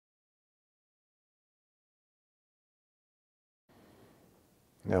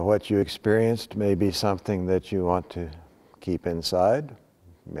Now, what you experienced may be something that you want to keep inside,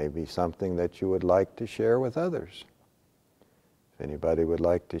 maybe something that you would like to share with others. If anybody would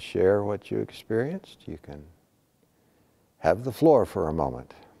like to share what you experienced, you can have the floor for a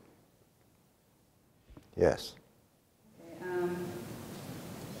moment. Yes?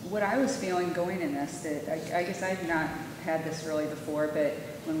 What I was feeling going in this, that I guess I've not had this really before, but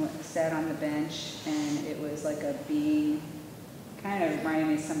when I sat on the bench and it was like a being, kind of reminded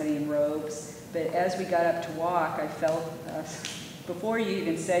me of somebody in robes, but as we got up to walk, I felt, before you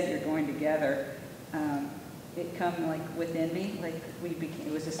even said you're going together, it come like within me, like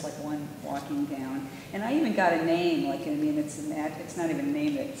it was just like one walking down. And I even got a name, like, I mean, it's not even a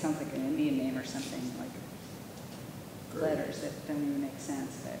name that sounds like an Indian name or something, like letters that don't even make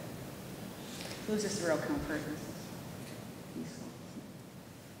sense, but it was just a real comfort. It was just peaceful.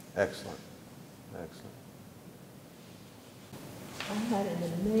 Excellent. Excellent. I had an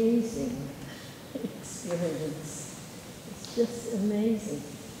amazing experience. It's just amazing.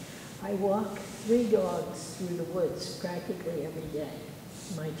 I walk 3 dogs through the woods practically every day,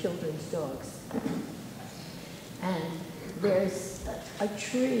 my children's dogs. And there's a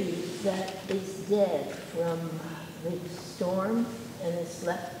tree that is dead from the storm and it's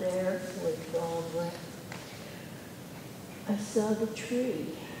left there with all wet. I saw the tree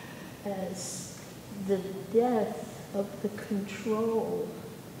as the death of the control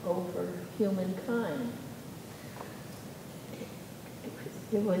over humankind.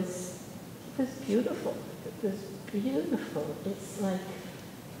 It was beautiful. It was beautiful. It's like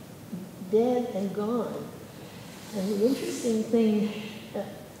dead and gone. And the interesting thing,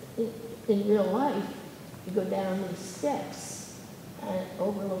 in real life, you go down these steps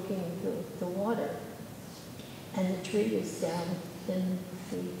overlooking the water, and the tree is down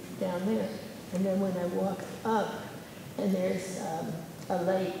there. And then when I walk up, and there's a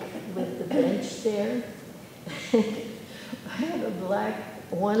lake with the bench there, I have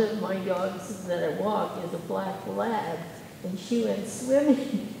one of my dogs that I walk is a black lab, and she went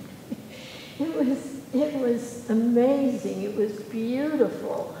swimming. It was amazing. It was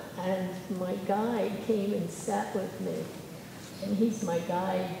beautiful. And my guide came and sat with me. And he's my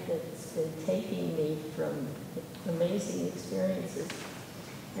guide that's been taking me from amazing experiences.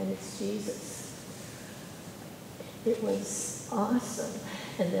 And it's Jesus. It was awesome.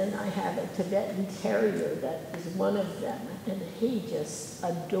 And then I have a Tibetan Terrier that is one of them. And he just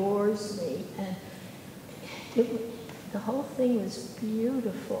adores me. And the whole thing was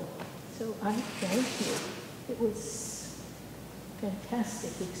beautiful. So I thank you. It was a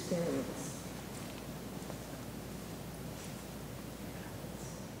fantastic experience.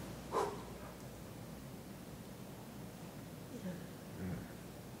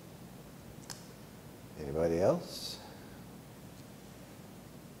 Anybody else?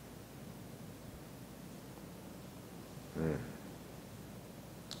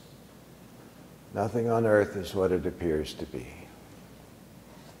 Nothing on earth is what it appears to be.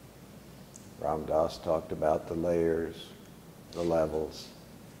 Ram Dass talked about the layers, the levels.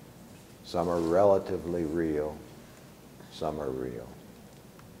 Some are relatively real, some are real.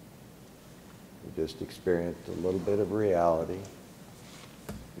 You just experienced a little bit of reality.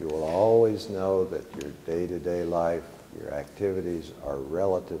 You will always know that your day-to-day life, your activities are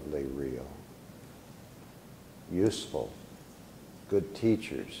relatively real, useful, good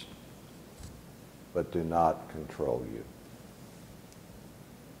teachers, but do not control you.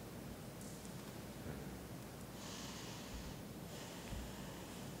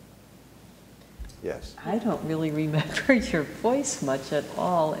 Yes? I don't really remember your voice much at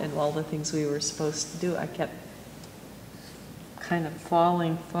all in all the things we were supposed to do. I kept kind of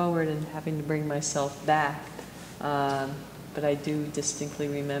falling forward and having to bring myself back. But I do distinctly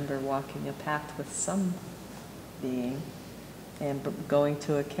remember walking a path with some being and going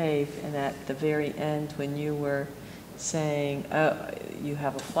to a cave, and at the very end when you were saying, oh, you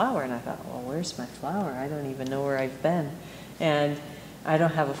have a flower, and I thought, well, where's my flower? I don't even know where I've been. And I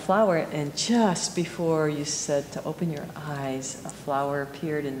don't have a flower, and just before you said to open your eyes, a flower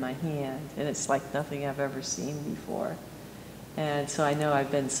appeared in my hand, and it's like nothing I've ever seen before. And so I know I've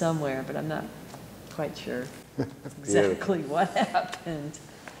been somewhere, but I'm not quite sure exactly what happened.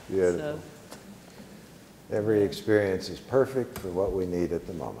 Beautiful. So, every experience is perfect for what we need at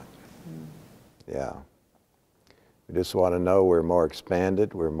the moment. Yeah. We just want to know we're more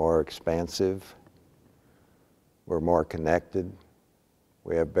expanded, we're more expansive, we're more connected,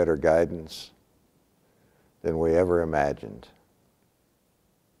 we have better guidance than we ever imagined.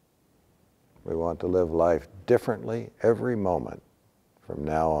 We want to live life differently every moment from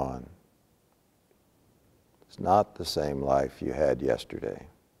now on. It's not the same life you had yesterday.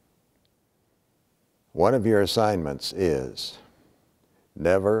 One of your assignments is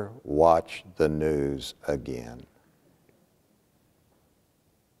never watch the news again.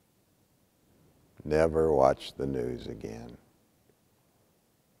 Never watch the news again.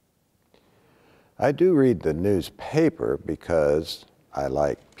 I do read the newspaper because I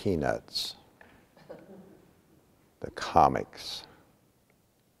like Peanuts, the comics.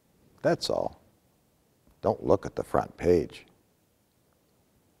 That's all. Don't look at the front page.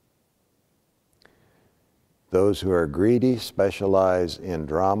 Those who are greedy specialize in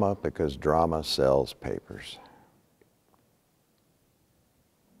drama because drama sells papers.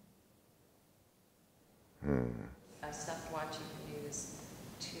 I stopped watching the news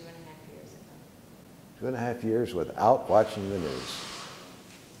 2.5 years ago. 2.5 years without watching the news.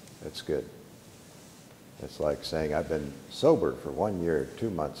 That's good. It's like saying I've been sober for 1 year,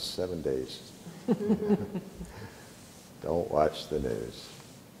 2 months, 7 days. Don't watch the news.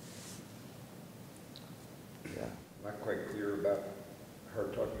 Yeah. Not quite clear about her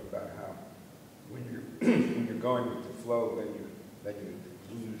talking about how when you're going with the flow, then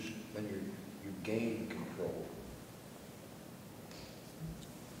you gain control.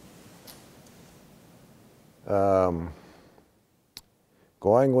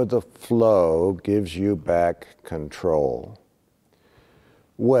 Going with the flow gives you back control.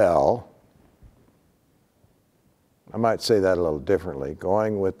 Well, I might say that a little differently.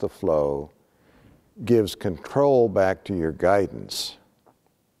 Going with the flow gives control back to your guidance.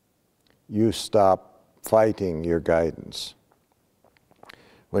 You stop fighting your guidance.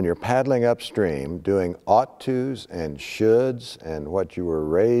 When you're paddling upstream, doing ought-tos and shoulds and what you were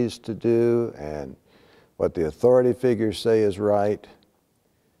raised to do and what the authority figures say is right,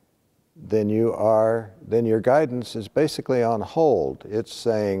 then your guidance is basically on hold. It's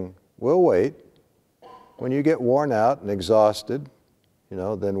saying, we'll wait. When you get worn out and exhausted,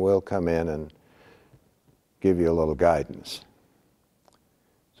 then we'll come in and give you a little guidance.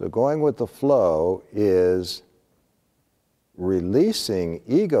 So going with the flow is releasing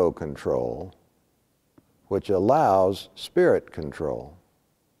ego control, which allows spirit control.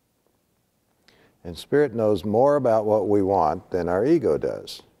 And spirit knows more about what we want than our ego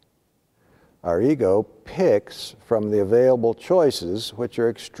does. Our ego picks from the available choices, which are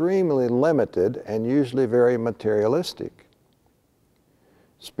extremely limited and usually very materialistic.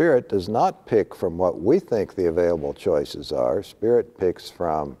 Spirit does not pick from what we think the available choices are. Spirit picks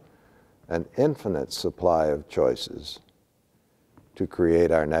from an infinite supply of choices to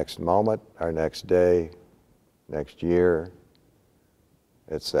create our next moment, our next day, next year,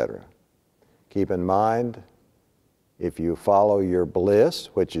 etc. Keep in mind, if you follow your bliss,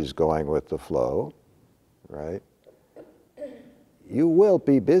 which is going with the flow, right, you will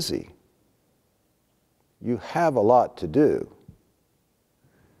be busy. You have a lot to do.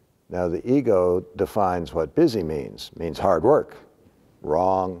 Now, the ego defines what busy means. It means hard work.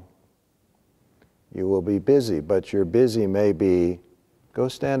 Wrong. You will be busy, but your busy may be, go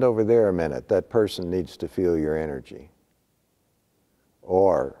stand over there a minute. That person needs to feel your energy.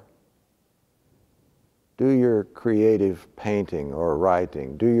 Or, do your creative painting or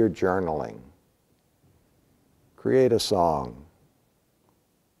writing. Do your journaling. Create a song.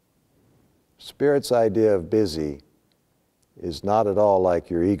 Spirit's idea of busy is not at all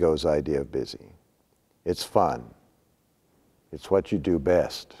like your ego's idea of busy. It's fun. It's what you do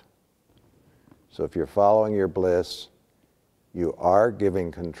best. So if you're following your bliss, you are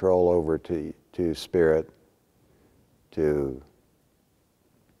giving control over to Spirit to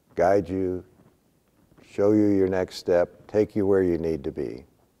guide you, show you your next step, take you where you need to be.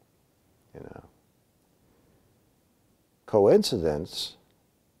 Coincidence,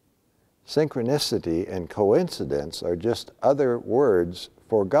 synchronicity and coincidence are just other words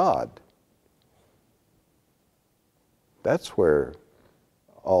for God. That's where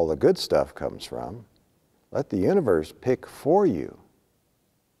all the good stuff comes from. Let the universe pick for you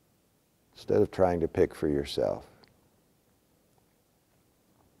instead of trying to pick for yourself.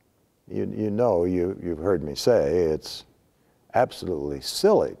 You've heard me say it's absolutely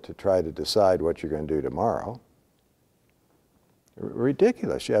silly to try to decide what you're going to do tomorrow.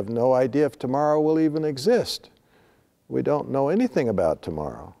 Ridiculous. You have no idea if tomorrow will even exist. We don't know anything about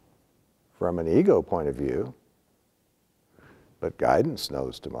tomorrow from an ego point of view. But guidance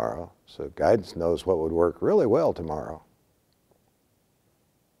knows tomorrow. So guidance knows what would work really well tomorrow.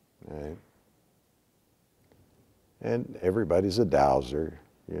 Right? And everybody's a dowser,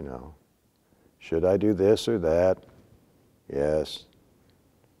 Should I do this or that? Yes.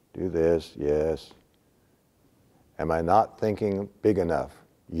 Do this? Yes. Am I not thinking big enough?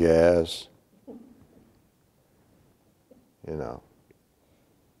 Yes.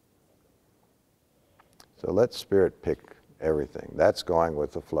 So let Spirit pick everything. That's going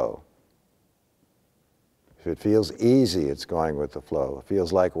with the flow. If it feels easy, it's going with the flow. If it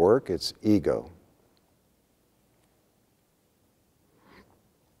feels like work, it's ego.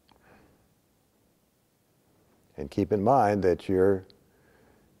 And keep in mind that you're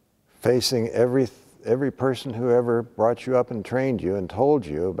facing every person who ever brought you up and trained you and told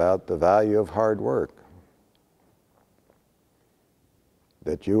you about the value of hard work.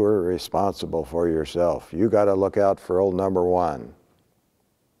 That you were responsible for yourself. You got to look out for old number one.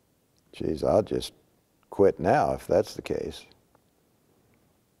 Geez, I'll just quit now if that's the case.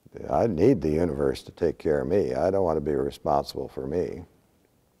 I need the universe to take care of me. I don't want to be responsible for me.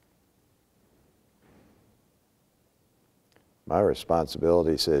 My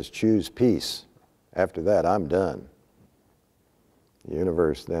responsibility says choose peace. After that, I'm done. The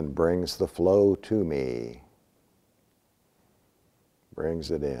universe then brings the flow to me.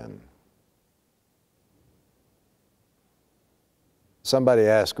 Brings it in. Somebody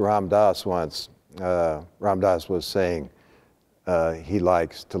asked Ram Dass once, Ram Dass was saying he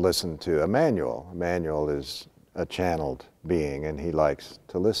likes to listen to Emmanuel. Emmanuel is a channeled being, and he likes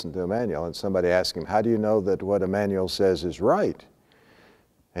to listen to Emmanuel. And somebody asked him, how do you know that what Emmanuel says is right?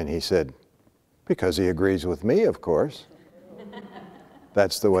 And he said, because he agrees with me, of course.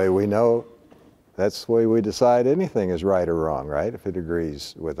 That's the way we know, that's the way we decide anything is right or wrong, right? If it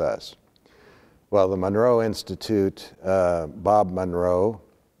agrees with us. Well, the Monroe Institute, Bob Monroe,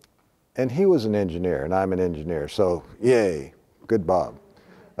 and he was an engineer, and I'm an engineer, so yay, good Bob.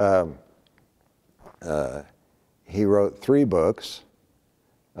 He wrote 3 books,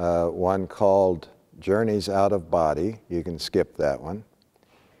 one called Journeys Out of Body. You can skip that one.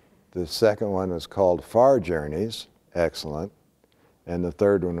 The second one was called Far Journeys, excellent. And the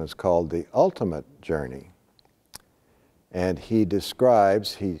third one was called The Ultimate Journey. And he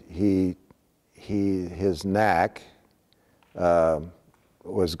describes, his knack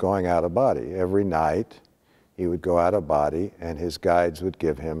was going out of body. Every night he would go out of body and his guides would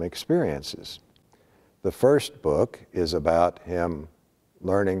give him experiences. The first book is about him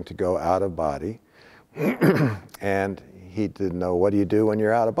learning to go out of body. And he didn't know, what do you do when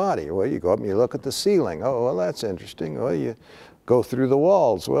you're out of body? Well, you go up and you look at the ceiling. Oh, well, that's interesting. Well, you go through the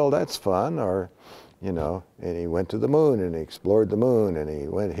walls. Well, that's fun. Or, you know, and he went to the moon and he explored the moon and he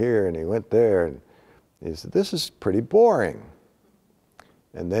went here and he went there. And he said, this is pretty boring.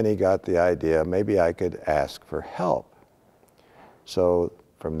 And then he got the idea, maybe I could ask for help. So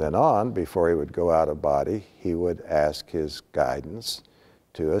from then on, before he would go out of body, he would ask his guidance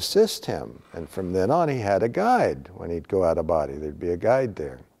to assist him. And from then on, he had a guide. When he'd go out of body, there'd be a guide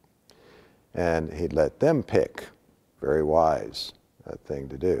there. And he'd let them pick. Very wise thing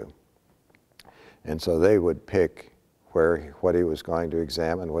to do. And so they would pick what he was going to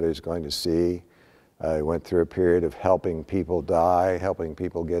examine, what he was going to see. He went through a period of helping people die, helping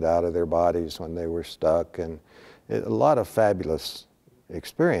people get out of their bodies when they were stuck, and a lot of fabulous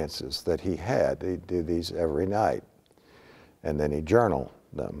experiences that he had. He'd do these every night. And then he'd journal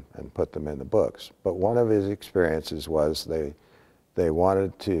them and put them in the books. But one of his experiences was they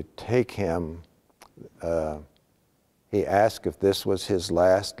wanted to take him, he asked if this was his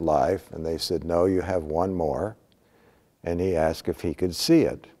last life, and they said, no, you have one more. And he asked if he could see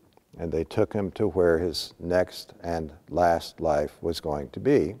it. And they took him to where his next and last life was going to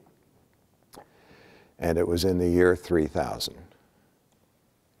be. And it was in the year 3000.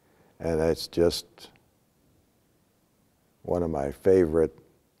 And it's just one of my favorite,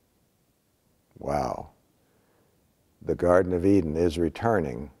 wow. The Garden of Eden is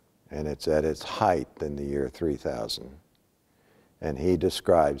returning, and it's at its height in the year 3000. And he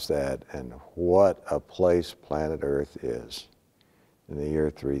describes that, and what a place planet Earth is in the year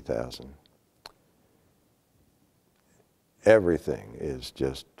 3000. Everything is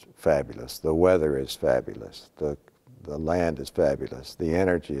just fabulous. The weather is fabulous. The land is fabulous. The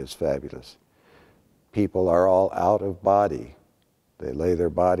energy is fabulous. People are all out of body. They lay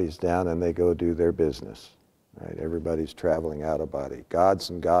their bodies down and they go do their business. Right? Everybody's traveling out of body. Gods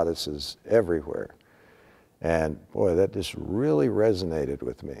and goddesses everywhere. And boy, that just really resonated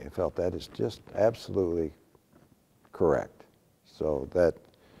with me. I felt that is just absolutely correct. So that,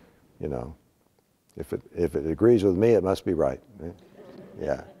 you know, if it agrees with me, it must be right.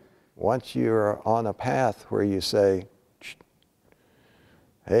 Yeah. Once you're on a path where you say,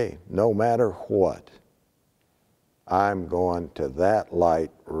 hey, no matter what, I'm going to that light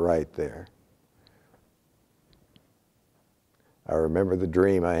right there. I remember the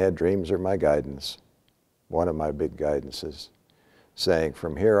dream I had. Dreams are my guidance. One of my big guidances, saying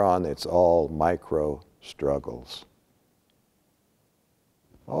from here on it's all micro struggles.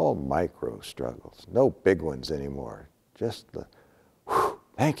 All micro struggles. No big ones anymore. Just the, whew,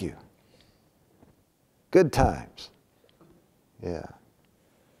 thank you. Good times. Yeah.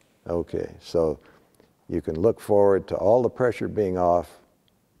 Okay, so you can look forward to all the pressure being off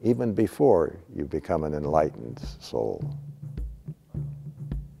even before you become an enlightened soul.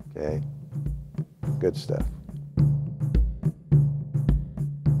 Okay? Good stuff.